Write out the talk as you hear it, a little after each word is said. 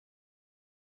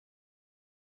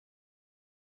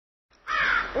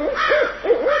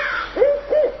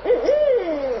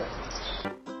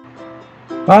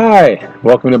Hi,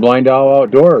 welcome to BlindOwl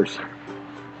Outdoors.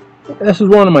 This is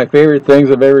one of my favorite things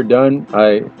I've ever done.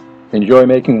 I enjoy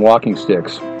making walking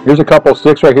sticks. Here's a couple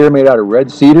sticks right here made out of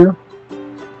red cedar.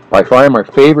 By far my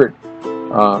favorite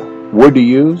wood to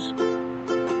use.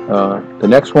 The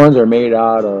next ones are made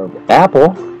out of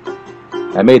apple.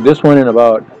 I made this one in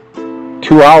about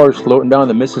 2 hours floating down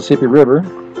the Mississippi River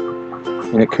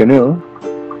in a canoe.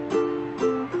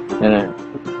 And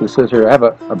this says here, I have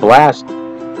a blast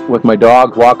with my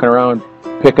dog walking around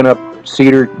picking up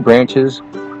cedar branches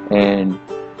and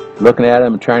looking at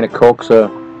them and trying to coax a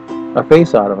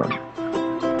face out of them.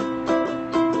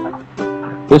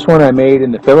 This one I made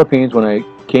in the Philippines when I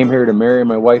came here to marry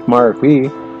my wife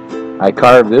Marife. I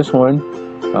carved this one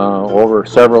over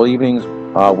several evenings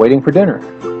waiting for dinner.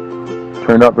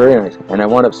 Turned out very nice, and I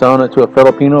wound up selling it to a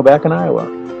Filipino back in Iowa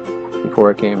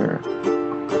before I came here.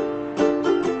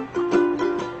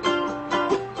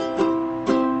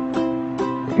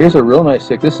 Here's a real nice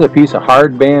stick. This is a piece of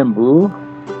hard bamboo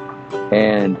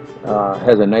and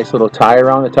has a nice little tie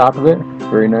around the top of it.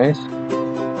 Very nice.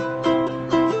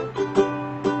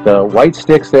 The white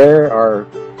sticks there are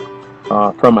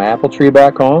from my apple tree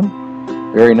back home.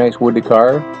 Very nice wood to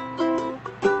carve.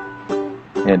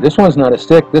 And this one's not a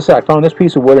stick. I found this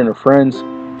piece of wood in a friend's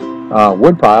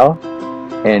wood pile,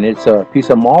 and it's a piece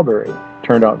of mulberry.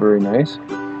 Turned out very nice.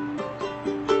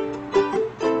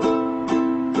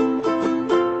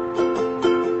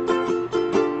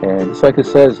 And just like it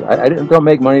says, I don't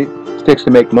make sticks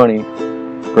to make money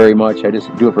very much. I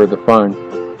just do it for the fun.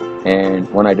 And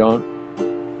when I don't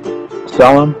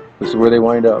sell them, this is where they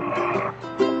wind up.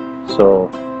 So,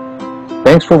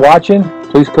 thanks for watching.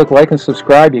 Please click like and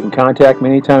subscribe. You can contact me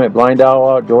anytime at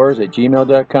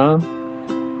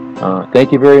blindowloutdoors@gmail.com.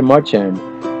 Thank you very much and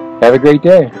have a great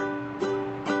day.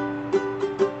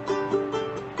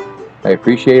 I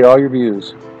appreciate all your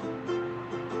views.